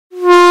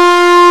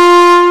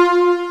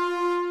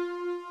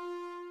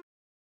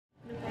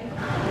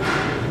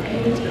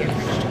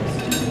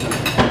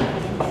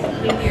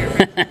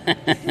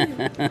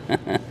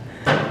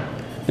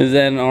Is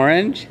that an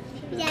orange?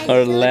 Yes,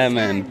 Or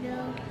lemon?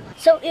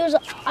 So it was,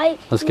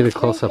 Let's get a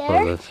close-up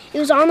of this. It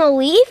was on a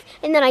leaf,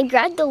 and then I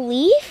grabbed the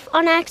leaf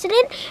on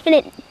accident, and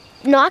it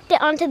knocked it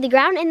onto the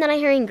ground, and then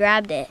I hurried and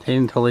grabbed it.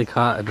 Tayden totally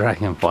caught a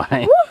dragonfly.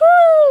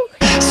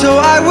 Woohoo! So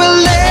I will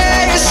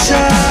lay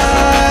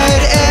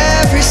aside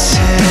every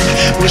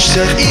sin which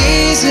so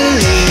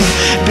easily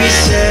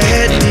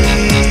beset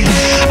me.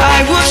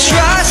 I will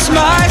trust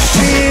my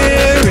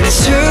fear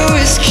into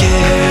his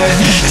care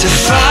to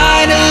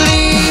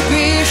finally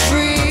be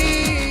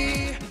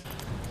free.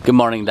 Good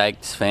morning,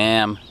 Dyches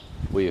fam.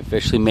 We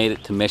officially made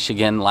it to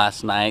Michigan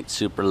last night,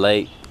 super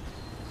late.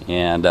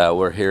 And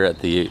we're here at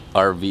the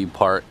RV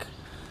park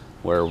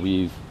where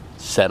we've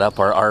set up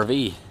our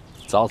RV.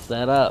 It's all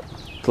set up.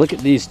 Look at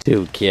these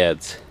two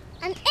kids.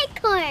 An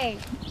acorn.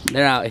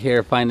 They're out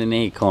here finding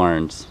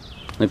acorns.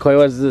 McCoy,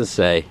 what does this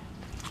say?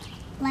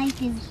 Life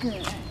is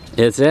good.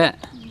 Is it?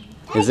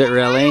 Is it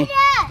really?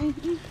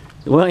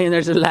 William,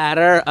 there's a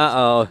ladder.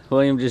 Uh-oh.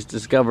 William just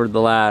discovered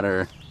the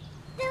ladder.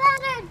 The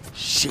ladder.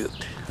 Shoot.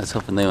 I was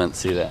hoping they wouldn't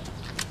see that.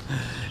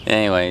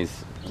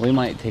 Anyways, we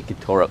might take a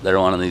tour up there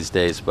one of these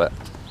days, but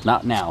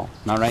not now.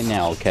 Not right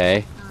now,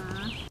 okay?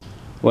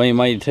 William,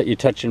 why you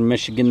touching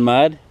Michigan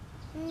mud?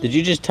 Did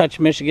you just touch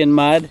Michigan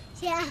mud?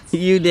 Yeah.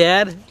 You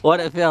did?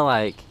 What'd it feel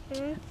like?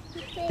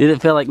 Did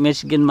it feel like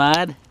Michigan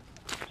mud?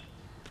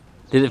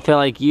 Did it feel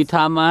like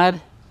Utah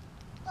mud?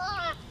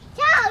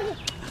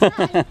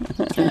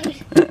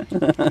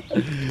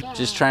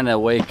 Just trying to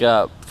wake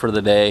up for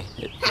the day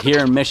here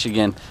in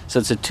Michigan. So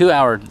it's a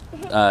 2-hour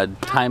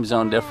time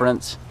zone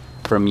difference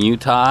from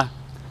Utah.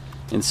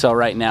 And so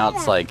right now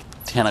it's like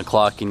 10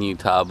 o'clock in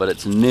Utah, but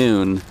it's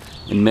noon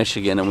in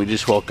Michigan, and we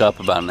just woke up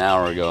about an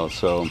hour ago.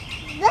 So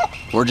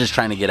we're just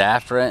trying to get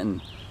after it, and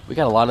we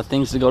got a lot of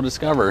things to go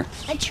discover.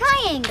 A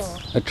triangle.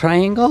 A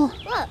triangle?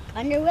 Look,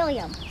 under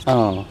William.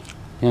 Oh,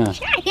 yeah.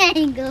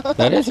 Triangle.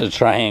 That is a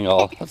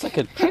triangle. That's like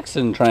a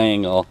Trixon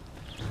triangle.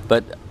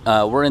 But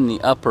we're in the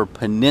upper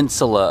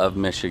peninsula of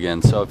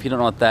Michigan, so if you don't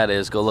know what that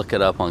is, go look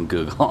it up on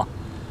Google.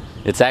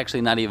 It's actually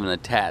not even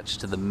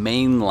attached to the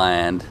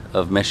mainland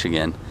of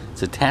Michigan.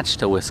 It's attached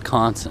to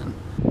Wisconsin.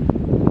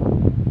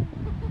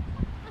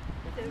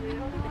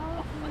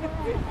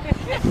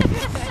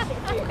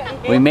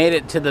 We made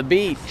it to the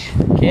beach.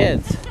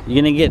 Kids, you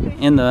gonna get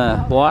in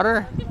the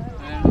water?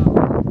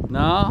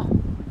 No?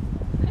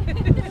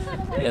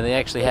 Yeah, they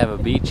actually have a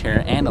beach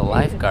here and a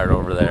lifeguard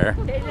over there.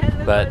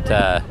 But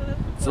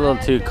it's a little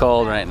too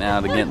cold right now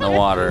to get in the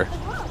water.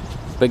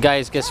 But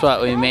guys, guess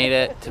what? We made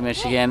it to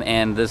Michigan,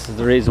 and this is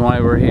the reason why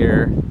we're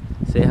here.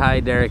 Say hi,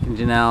 Derek and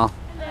Janelle.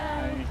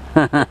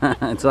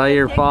 It's all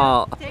your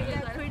fault.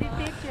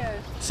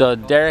 So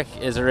Derek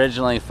is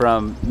originally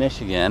from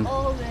Michigan,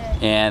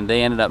 and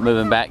they ended up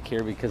moving back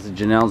here because of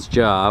Janelle's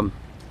job,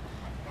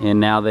 and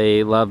now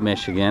they love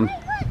Michigan,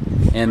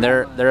 and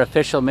they're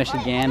official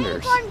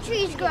Michiganders,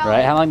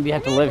 right? How long do you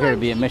have to live here to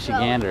be a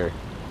Michigander,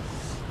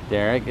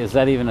 Derek? Is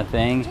that even a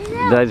thing?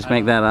 Did I just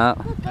make that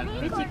up?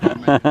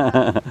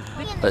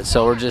 But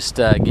so we're just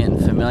getting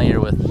familiar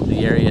with the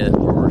area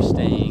where we're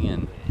staying,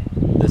 and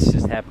this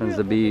just happens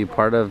to be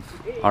part of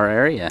our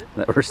area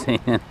that we're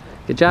staying in.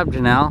 Good job,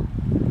 Janelle.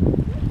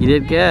 You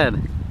did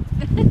good.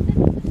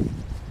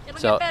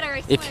 So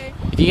if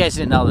you guys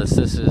didn't know this,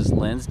 this is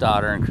Lynn's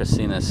daughter and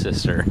Christina's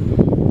sister.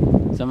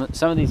 Some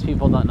of these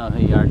people don't know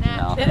who you are,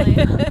 Janelle.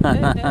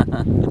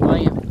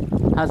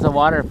 William, how's the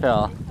water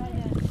feel?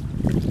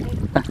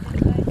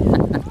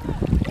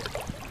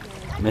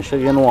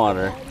 Michigan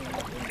water.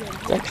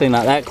 It's actually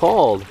not that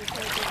cold.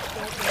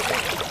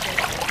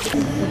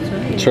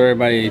 Show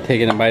everybody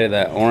taking a bite of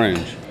that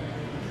orange.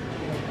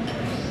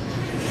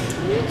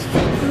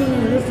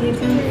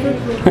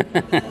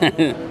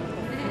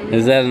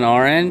 Is that an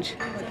orange?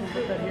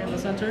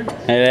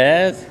 It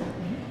is?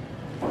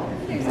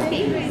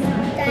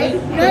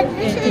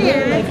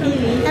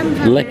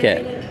 Lick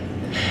it.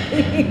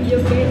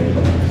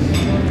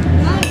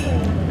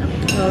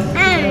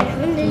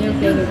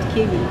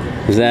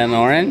 Is that an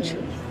orange?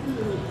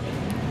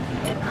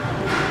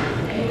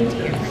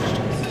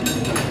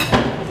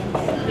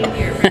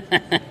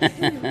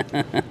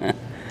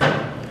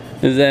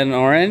 Is that an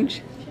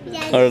orange?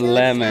 Yes, Or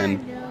lemon?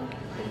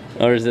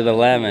 Or is it a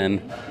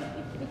lemon?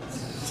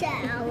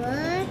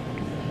 Sour.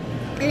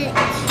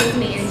 Excuse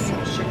me, and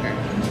some sugar.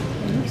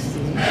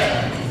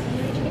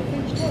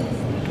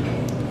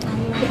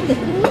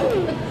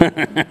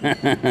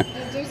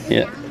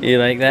 Yeah, you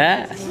like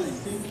that?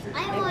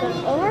 I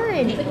want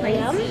orange,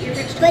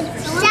 but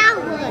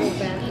sour.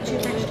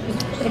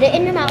 Put it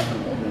in your mouth.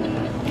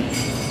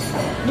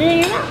 Put it in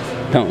your mouth.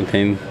 Don't,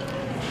 Tayden.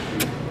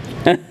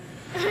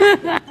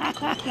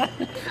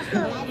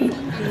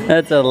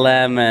 That's a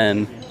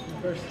lemon.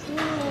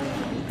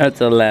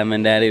 That's a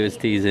lemon. Daddy was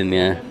teasing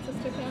you.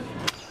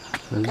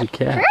 There's a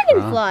cat.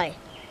 Dragonfly.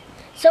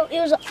 So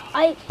it was,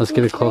 Let's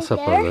get a close-up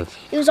of this.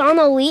 It was on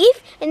a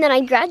leaf, and then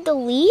I grabbed the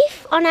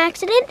leaf on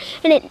accident,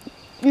 and it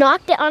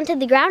knocked it onto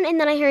the ground, and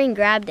then I hurried and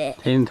grabbed it.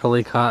 Tayden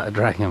totally caught a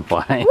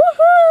dragonfly.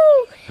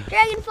 Woohoo!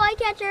 Dragonfly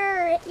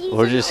catcher!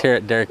 We're just here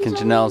at Derek and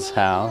Janelle's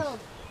house.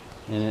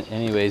 And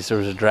anyways, there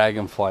was a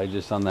dragonfly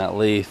just on that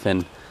leaf,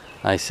 and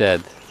I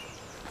said,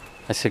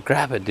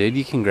 grab it, dude.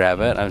 You can grab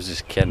it. I was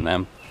just kidding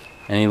him,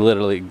 and he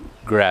literally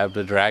grabbed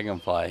a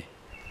dragonfly.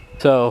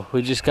 So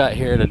we just got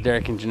here to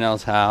Derek and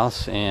Janelle's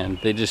house, and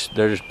they're just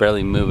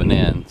barely moving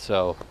in.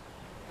 So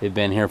they've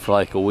been here for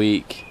like a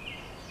week,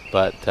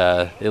 but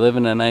they live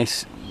in a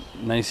nice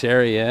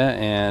area,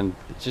 and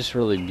it's just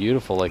really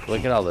beautiful. Like,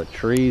 look at all the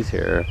trees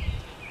here.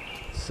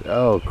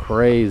 So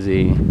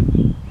crazy.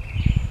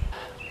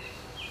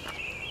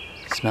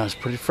 Smells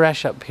pretty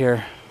fresh up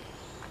here.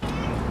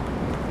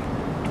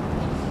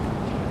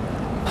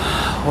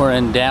 We're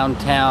in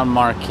downtown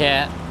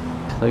Marquette.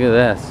 Look at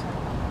this.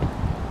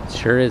 It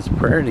sure is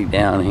pretty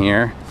down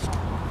here.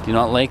 Do you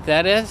know what lake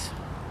that is?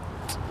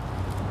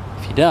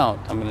 If you don't,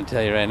 I'm going to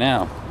tell you right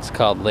now. It's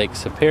called Lake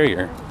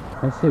Superior.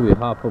 I say we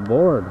hop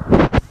aboard.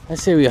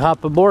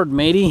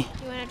 Matey. You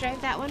want to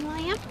drive that one,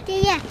 William?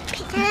 Yeah.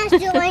 Can I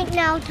do it right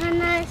now,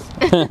 Thomas?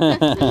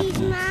 Please,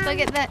 Mom. Look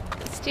at that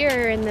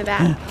steerer in the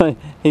back.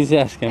 He's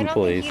asking, I don't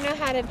please. think you know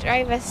how to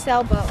drive a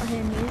sailboat,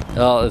 Henry.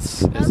 Well,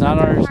 it's not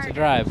ours to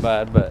drive,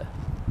 bud, but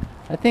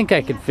I think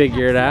I could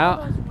figure it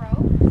out.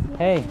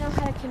 Hey,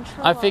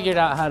 I figured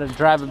out how to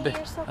drive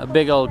a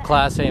big old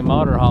Class A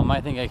motorhome. I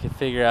think I could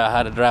figure out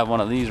how to drive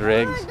one of these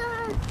rigs.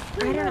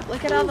 I don't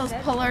look at all those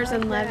pullers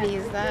and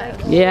levies.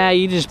 Yeah,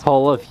 you just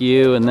pull a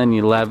few and then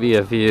you levy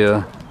a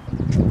few.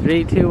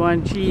 3, 2,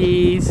 1,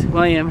 cheese.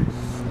 William.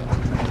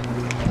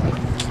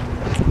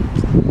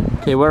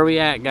 Okay, where are we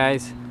at,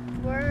 guys?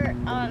 We're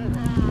in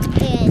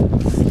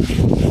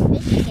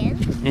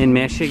Michigan. In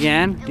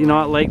Michigan? Do you know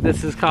what lake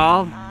this is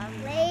called?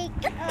 Lake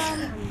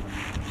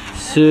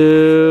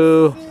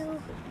Superior.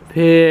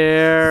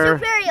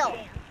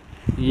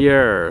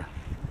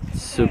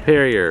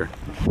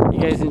 You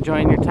guys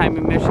enjoying your time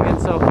in Michigan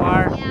so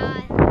far?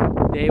 Yeah.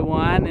 Day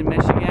 1 in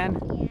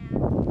Michigan?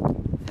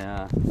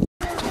 Yeah.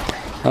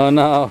 Oh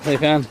no, they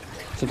found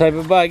some type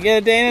of bug. Get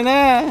it,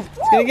 Dana!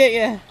 It's gonna get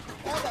you.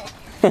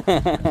 The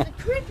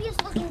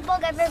creepiest looking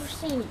bug I've ever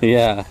seen.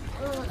 Yeah.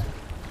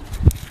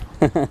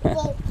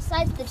 Well,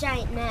 besides the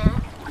giant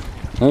gnat.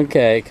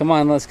 Okay, come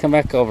on, let's come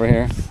back over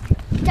here.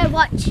 Dad,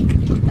 watch.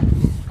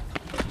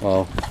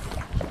 Whoa,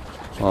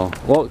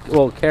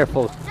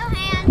 careful. No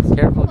hands.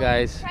 Careful,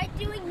 guys. Try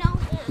doing no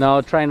hands.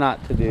 No, try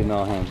not to do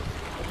no hands.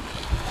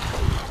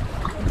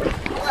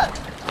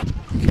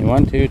 Okay,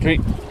 1, 2,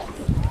 3.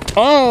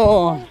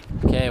 Oh!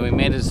 Okay, we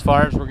made it as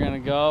far as we're gonna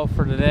go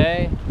for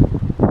today.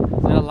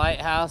 Is it a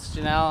lighthouse,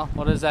 Janelle?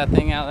 What is that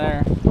thing out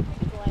there?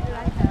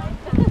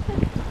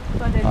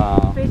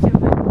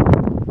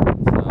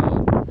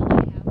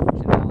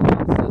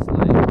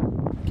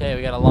 Okay,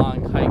 we got a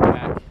long hike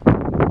back.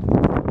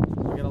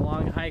 We got a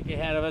long hike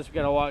ahead of us. We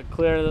gotta walk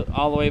clear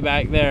all the way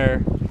back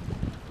there.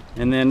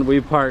 And then we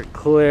park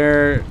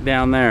clear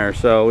down there.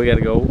 So we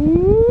gotta go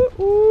woo,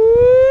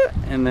 woo,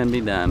 and then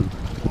be done.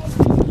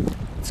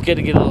 It's good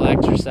to get a little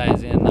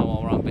exercise in though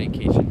while we're on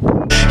vacation.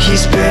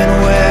 He's been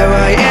where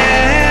I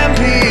am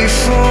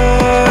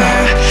before.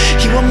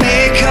 He will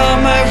make all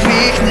my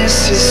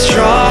weaknesses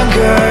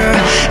stronger.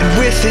 And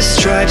with his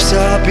stripes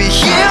I'll be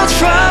healed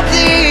from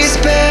these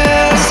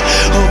bears.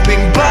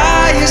 Hoping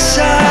by his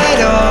side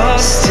I'll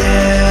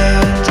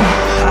stand.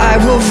 I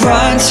will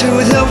run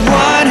to the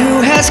one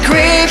who has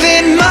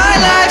graven my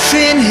life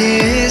in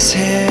his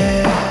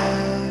hand.